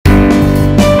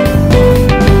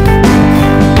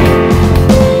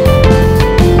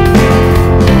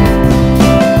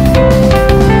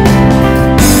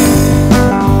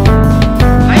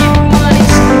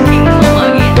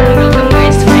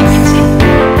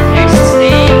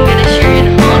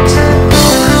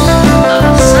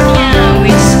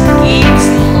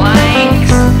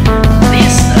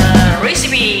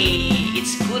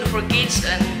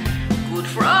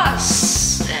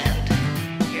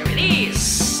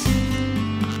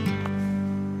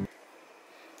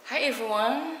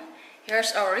everyone,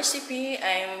 here's our recipe.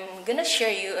 I'm gonna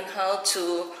share you on how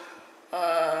to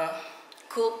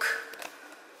cook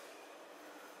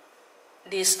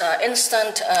this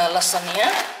instant lasagna.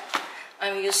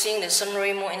 I'm using the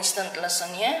Remo instant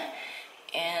lasagna,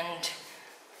 and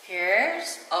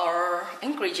here's our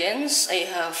ingredients. I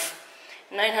have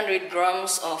 900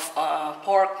 grams of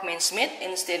pork minced meat.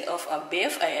 Instead of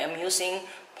beef, I am using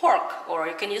pork, or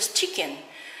you can use chicken.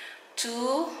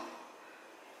 2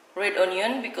 red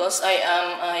onion, because I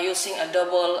am using a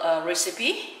double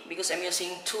recipe, because I'm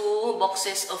using 2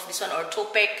 boxes of this one, or 2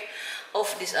 pack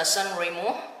of this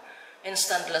Remo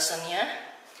instant lasagna.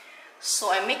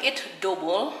 So I make it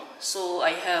double. So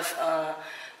I have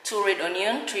 2 red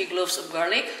onion, 3 cloves of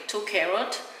garlic, 2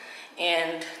 carrot,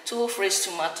 and 2 fresh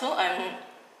tomato.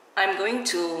 I'm going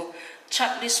to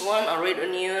chop this one, a red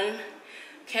onion,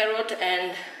 carrot,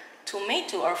 and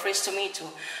tomato or fresh tomato.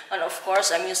 And of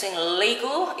course I'm using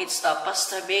Lego. It's a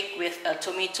pasta baked with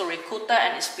tomato, ricotta,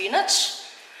 and spinach,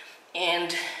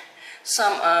 and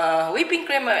some whipping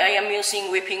cream. I am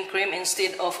using whipping cream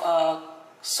instead of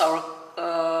sour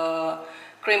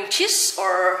cream cheese,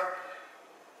 or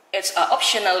it's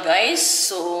optional, guys.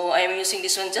 So I am using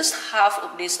this one, just half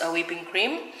of this whipping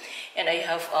cream, and I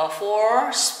have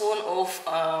 4 spoons of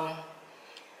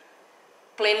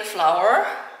plain flour,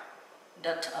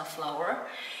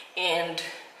 and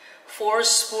 4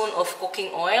 spoons of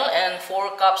cooking oil, and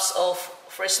 4 cups of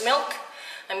fresh milk.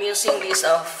 I'm using this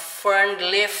fern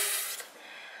leaf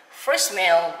fresh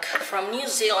milk from New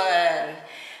Zealand,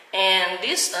 and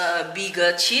this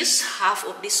bigger cheese, half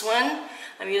of this one.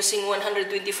 I'm using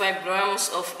 125 grams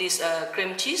of this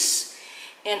cream cheese,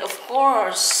 and of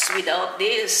course without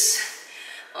this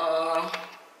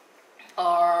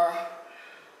are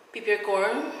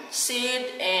peppercorn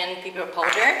seed and pepper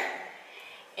powder,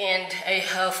 and I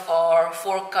have our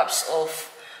 4 cups of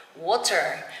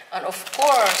water, and of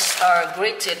course our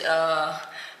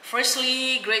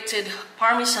freshly grated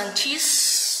Parmesan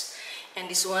cheese. And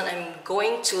this one I'm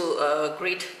going to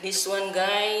grate this one,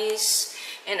 guys.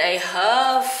 And I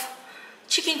have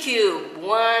chicken cube,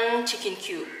 1 chicken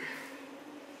cube.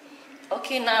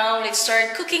 Okay, now let's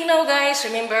start cooking now, guys.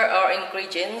 Remember our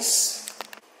ingredients.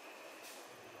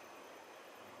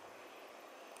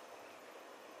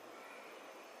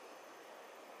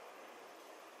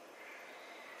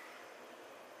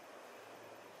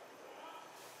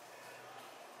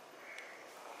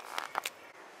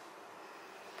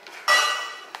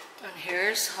 And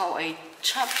here's how I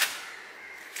chop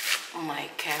my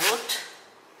carrot.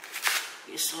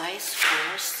 You slice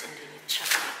first and then you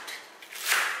chop it.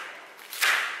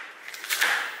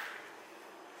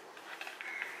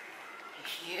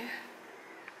 Here.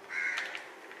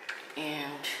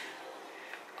 And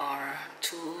our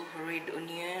 2 red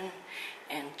onion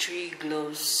and 3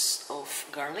 cloves of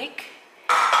garlic,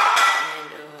 and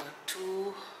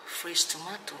 2 fresh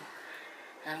tomato.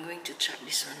 I'm going to chop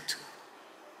this one too.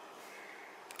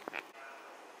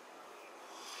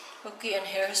 Okay, and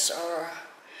here's our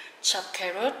chopped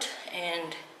carrot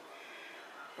and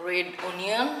red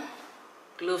onion,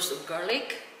 cloves of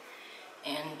garlic,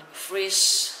 and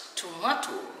fresh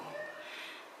tomato.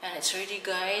 And it's ready,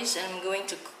 guys, and I'm going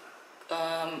to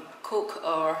cook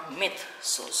our meat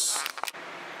sauce.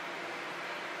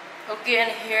 Okay,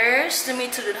 and here's the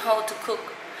method on how to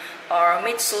cook our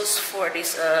meat sauce for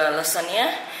this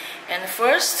lasagna. And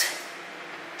first,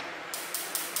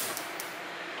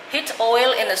 heat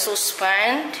oil in a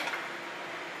saucepan.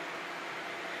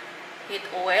 Heat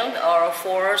oil, or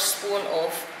 4 spoons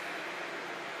of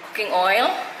cooking oil.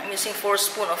 I'm using 4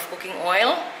 spoons of cooking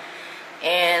oil,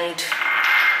 and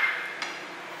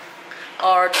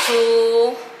our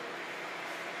 2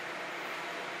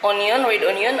 onion, red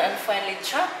onion, and finely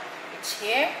chopped. It's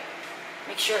here.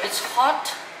 Make sure it's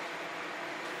hot.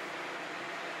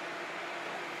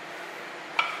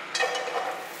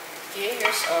 Okay,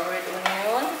 here's our red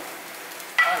onion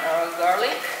and our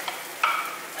garlic.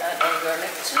 Add our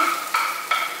garlic too.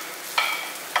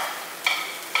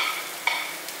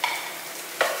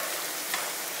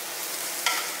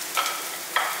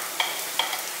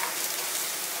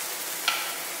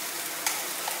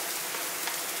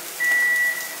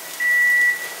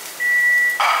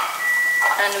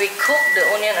 And we cook the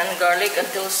onion and garlic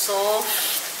until soft.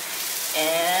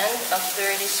 And after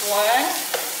this one,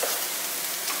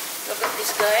 look at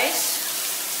this, guys.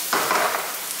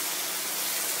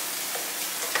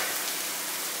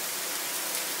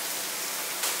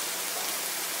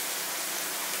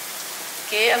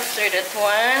 Okay, after that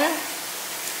one,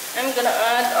 I'm gonna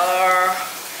add our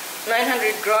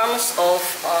 900 grams of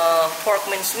pork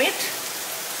minced meat.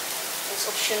 It's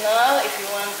optional if you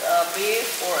want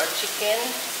beef or a chicken.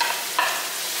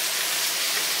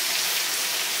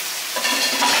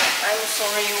 I'm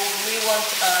sorry, we want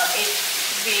eat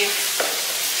beef.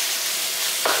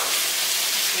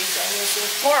 Okay, so I'm using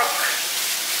pork.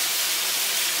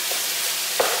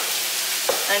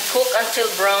 And cook until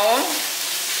brown.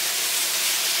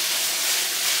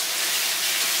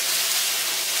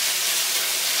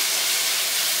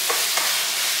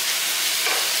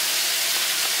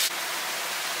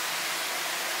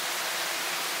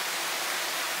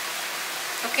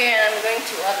 Okay, I'm going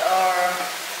to add our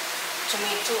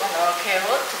tomato and our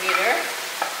carrot together.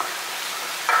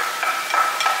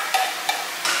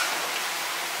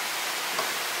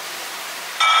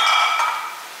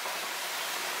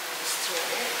 Stir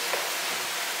it.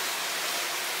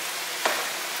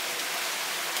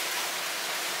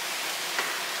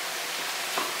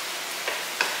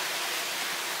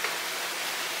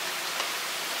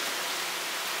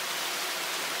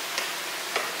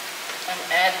 And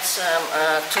add some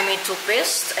tomato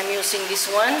paste. I'm using this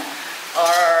one,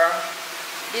 or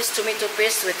this tomato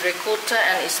paste with ricotta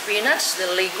and spinach, the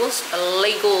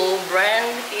Lego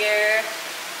brand here.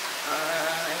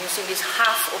 I'm using this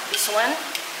half of this one.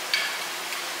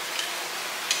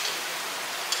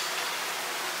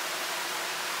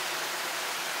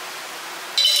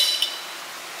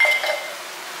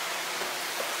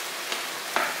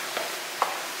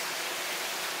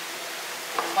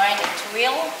 Combine it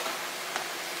well.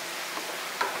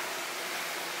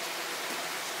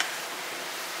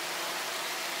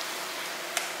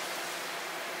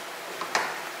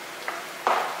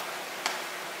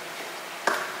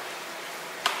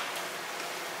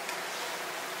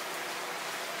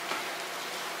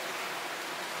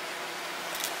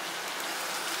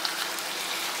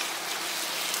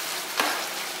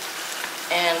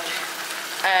 And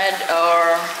add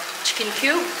our chicken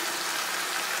cube.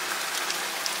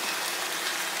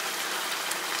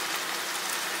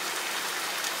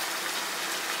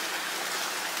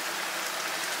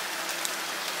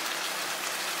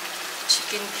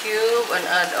 Chicken cube, and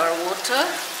add our water,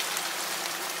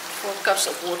 4 cups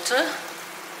of water.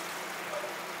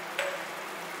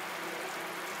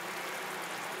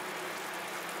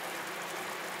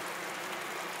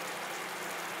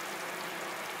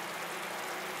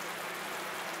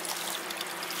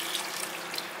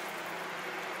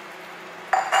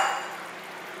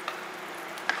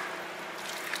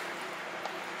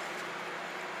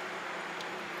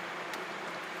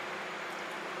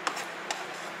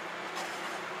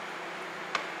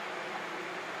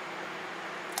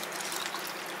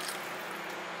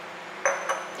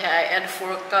 Yeah, I add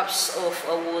 4 cups of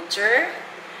water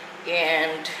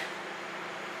and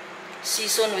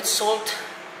season with salt,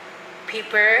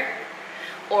 pepper,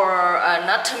 or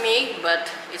nutmeg,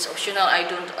 but it's optional.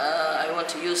 I want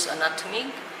to use a nutmeg.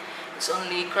 It's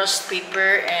only crushed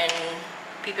pepper and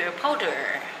pepper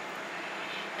powder.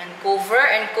 And cover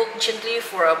and cook gently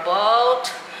for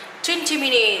about 20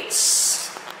 minutes.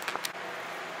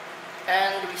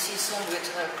 And we season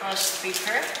with crushed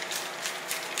pepper.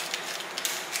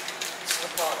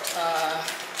 About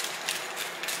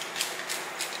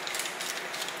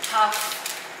half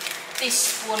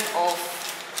teaspoon of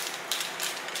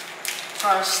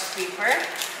crushed pepper,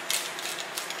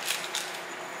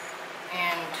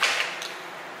 and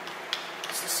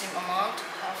it's the same amount,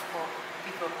 half of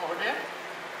pepper powder.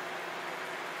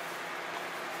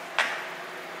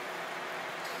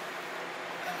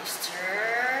 And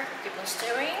stir, keep on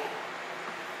stirring.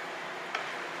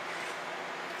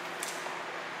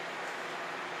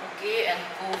 Okay, and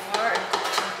cover and cook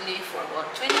gently for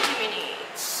about 20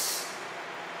 minutes.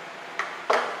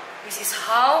 This is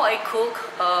how I cook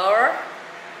our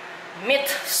meat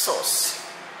sauce.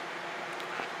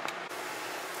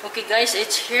 Okay guys,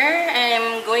 it's here.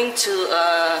 I'm going to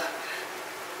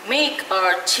make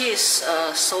our cheese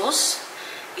sauce.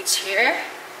 It's here.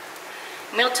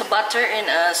 Melt butter in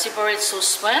a separate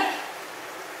saucepan.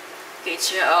 Okay, it's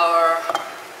here our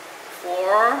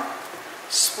 4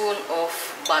 spoon of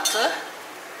butter,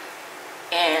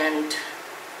 and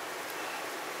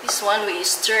this one we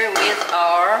stir with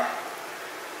our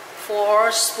 4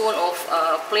 spoon of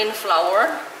plain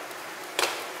flour.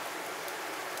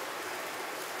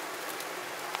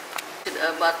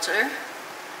 With butter,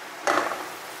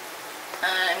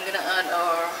 I'm gonna add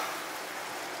our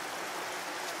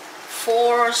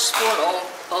 4 spoon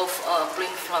of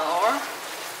plain flour.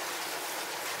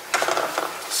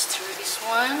 Stir this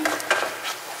one.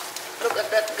 Look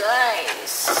at that,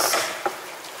 guys.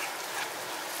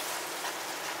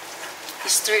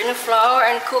 Stir in the flour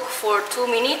and cook for 2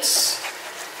 minutes.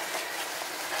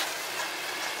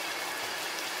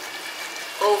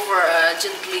 over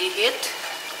gently heat.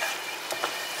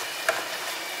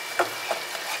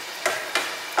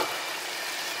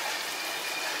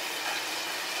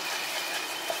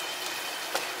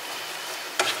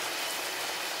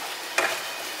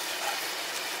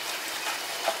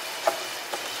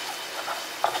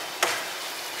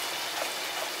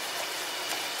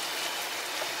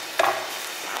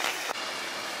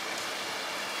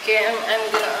 Okay,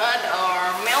 I'm gonna add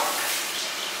our milk.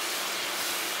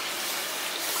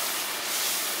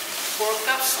 4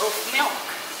 cups of milk.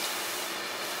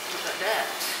 Look at that.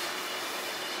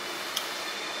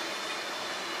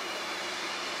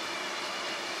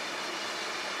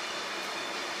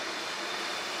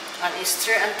 And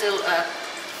stir until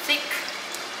thick.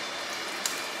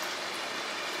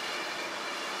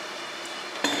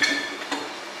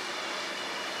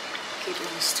 Keep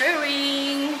on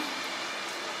stirring.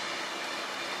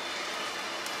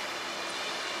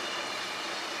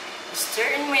 Stir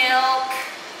in milk.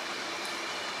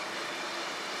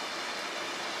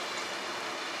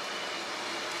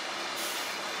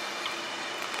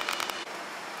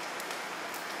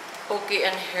 Okay,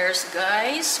 and here's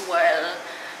guys, while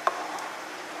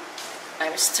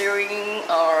I'm stirring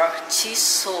our cheese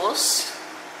sauce,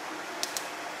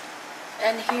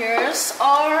 and here's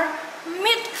our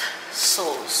meat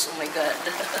sauce. Oh my god.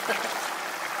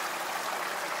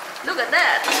 Look at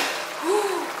that.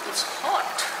 Ooh, it's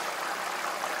hot.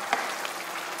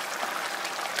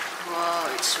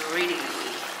 Wow, it's ready.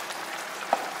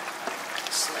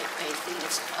 It's like, I think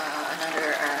it's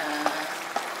another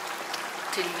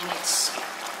 10 minutes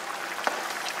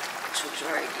to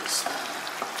dry this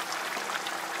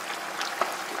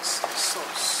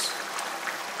sauce.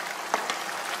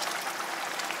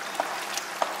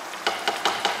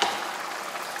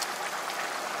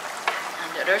 And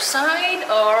the other side,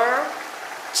 our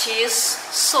cheese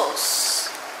sauce.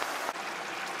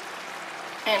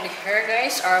 And here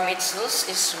guys, our meat sauce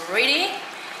is ready,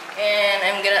 and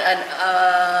I'm gonna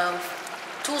add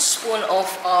 2 spoons of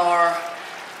our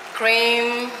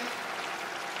cream.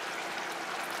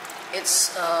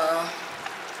 It's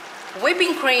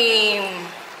whipping cream.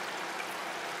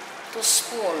 2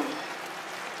 spoons.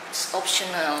 It's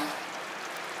optional,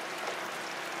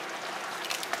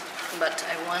 but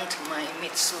I want my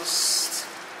meat sauce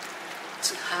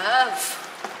to have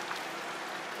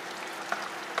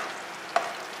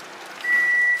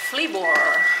flavor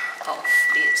of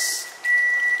this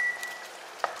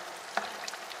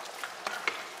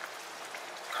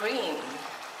cream.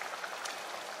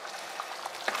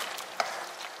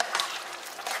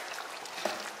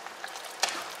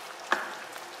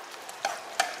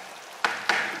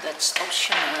 That's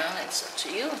optional, it's up to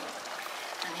you.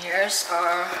 And here's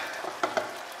our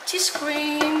cheese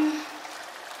cream.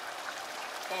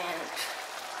 And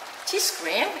cheese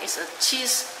cream is a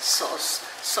cheese sauce,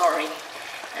 sorry.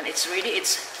 And it's ready,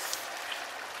 it's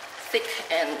thick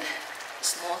and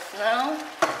smooth now.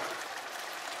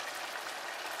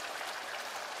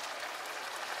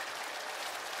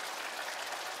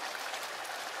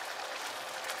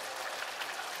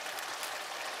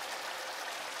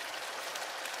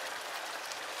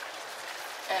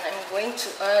 And I'm going to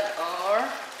add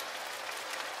our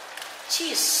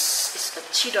cheese. It's a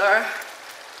cheddar.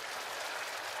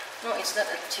 No, it's not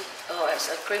a cheese. Oh, it's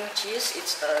a cream cheese.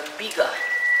 It's a biga.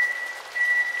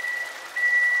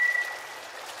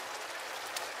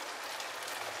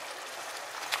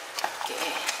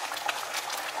 Okay.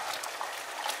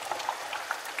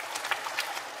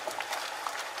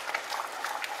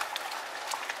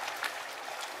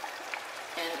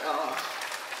 And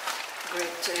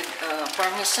grated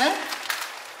parmesan.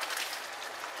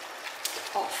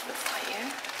 Off the fire.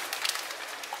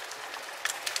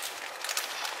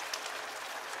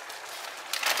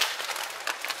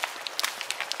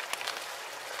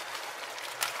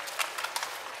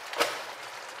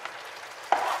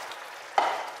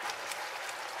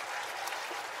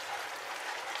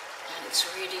 And it's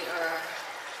ready, our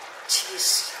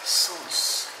cheese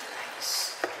sauce, guys.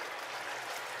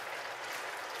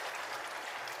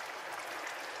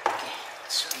 Okay,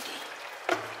 it's ready.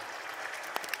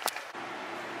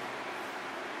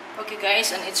 Okay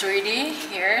guys, and it's ready.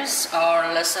 Here's our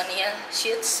lasagna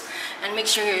sheets, and make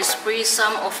sure you spray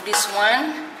some of this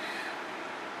one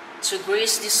to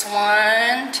grease this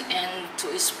one, and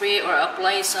to spray or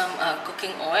apply some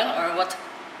cooking oil or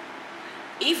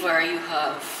whatever you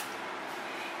have.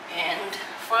 And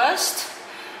first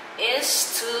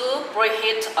is to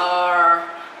preheat our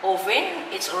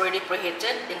oven. It's already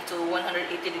preheated into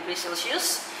 180 degrees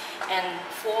Celsius, and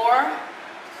for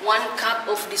 1 cup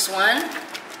of this one,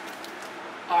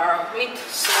 our meat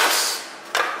sauce,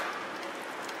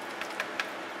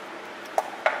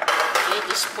 Okay,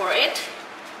 just pour it.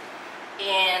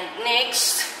 And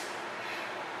next,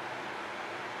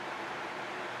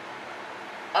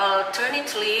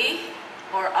 alternate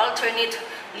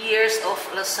layers of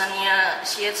lasagna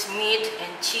sheets, meat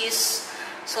and cheese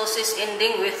sauces,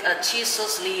 ending with a cheese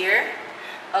sauce layer.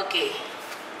 Okay,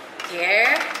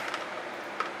 here.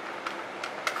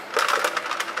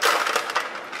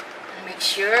 And make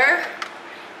sure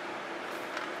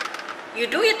you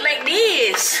do it like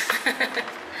this.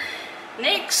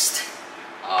 Next,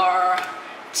 our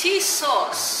cheese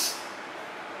sauce.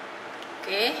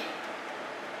 Okay.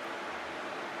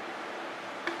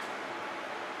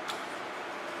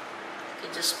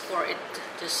 Just pour it,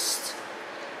 just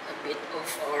a bit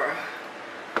of our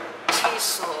cheese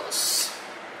sauce.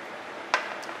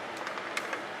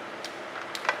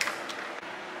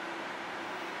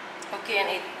 Okay,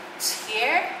 and it's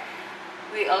here.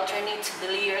 We alternate the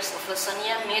layers of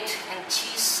lasagna, meat and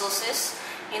cheese sauces,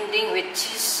 ending with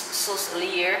cheese sauce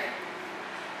layer.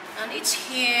 And it's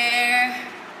here.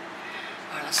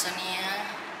 Our lasagna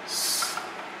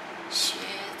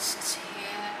sheets, it's here.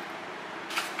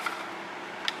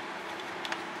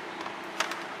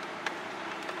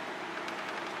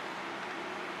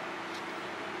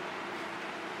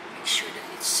 Make sure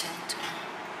that it's centered.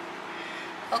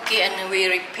 Okay, and we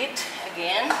repeat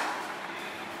again.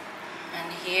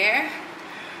 And here,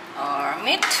 our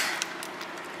meat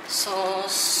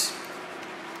sauce.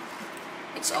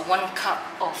 It's a 1 cup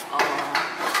of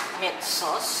our meat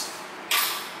sauce.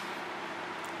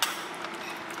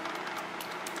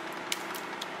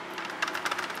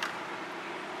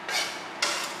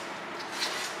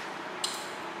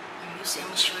 I'm using a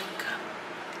measuring cup.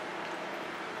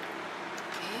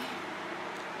 Okay.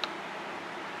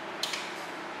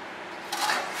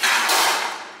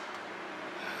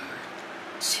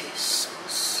 Cheese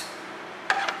sauce.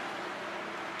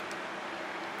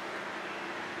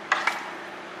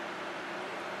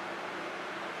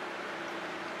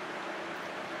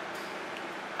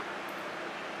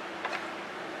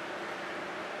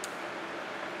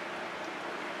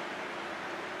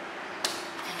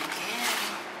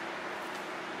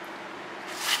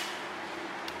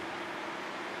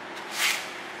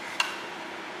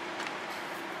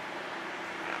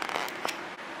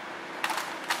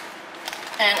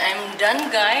 And I'm done,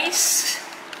 guys.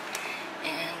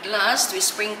 And last, we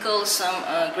sprinkle some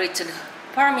grated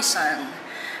parmesan,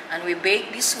 and we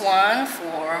bake this one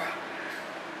for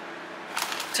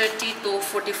 30 to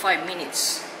 45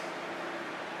 minutes.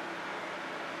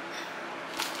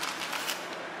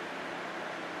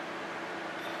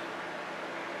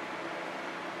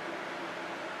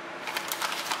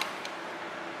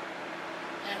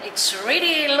 And it's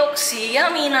ready. Looks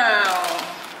yummy now.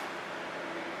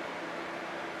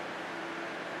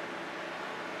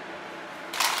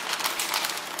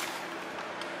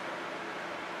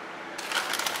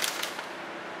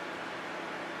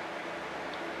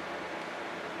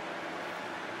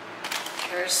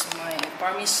 Here's my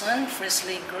parmesan,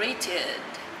 freshly grated.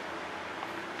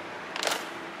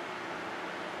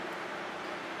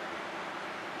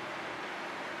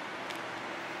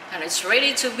 And it's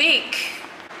ready to bake.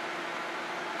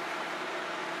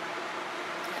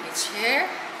 And it's here.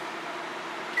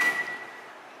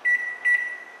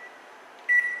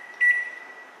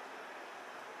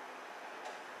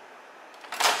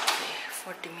 Okay,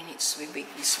 40 minutes we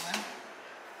bake this one.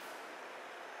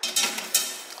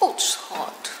 Oh, it's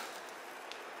hot.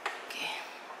 Okay.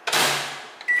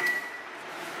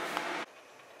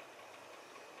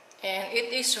 And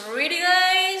it is ready,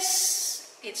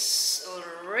 guys. It's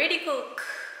already cooked.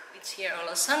 It's here, our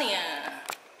lasagna.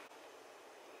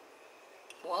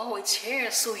 Wow, it's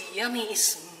here. So yummy. It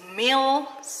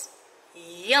smells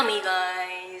yummy,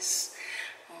 guys.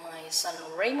 My son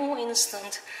Remo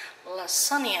instant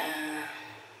lasagna.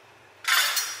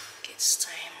 Okay, it's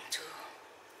time to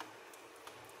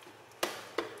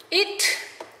eat.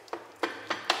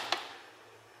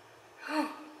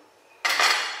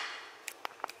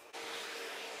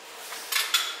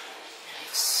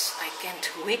 I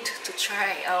can't wait to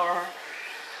try our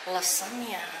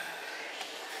lasagna.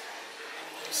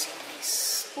 I'm using this.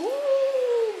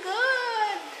 Ooh,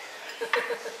 good!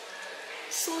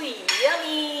 So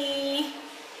yummy! And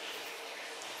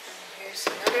here's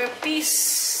another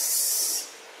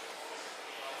piece.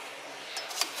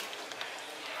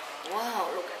 Wow,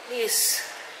 look at this.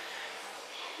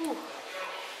 Ooh.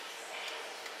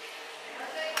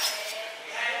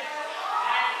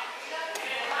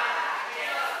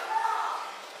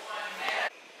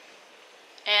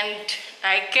 And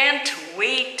I can't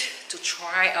wait to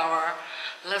try our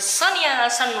lasagna,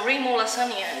 San Remo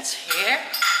lasagna. It's here.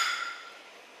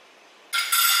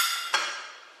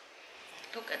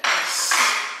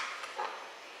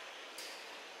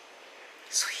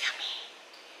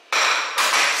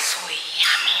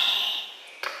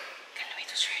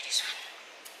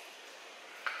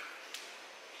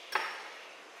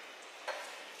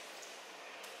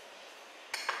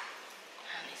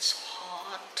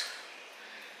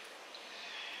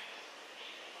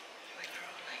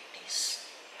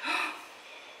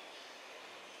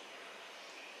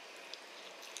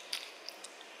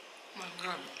 my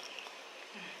God.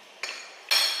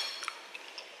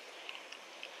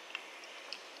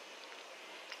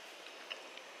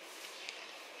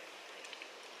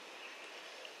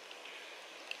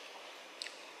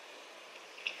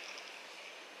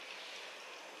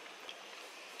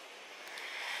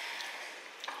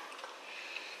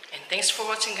 And thanks for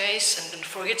watching, guys, and don't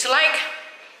forget to like,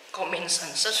 comments,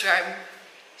 and subscribe.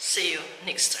 See you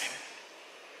next time.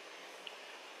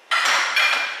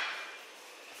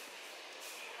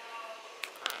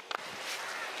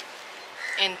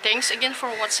 And thanks again for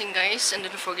watching, guys, and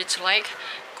don't forget to like,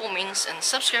 comments, and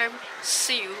subscribe.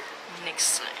 See you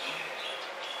next time.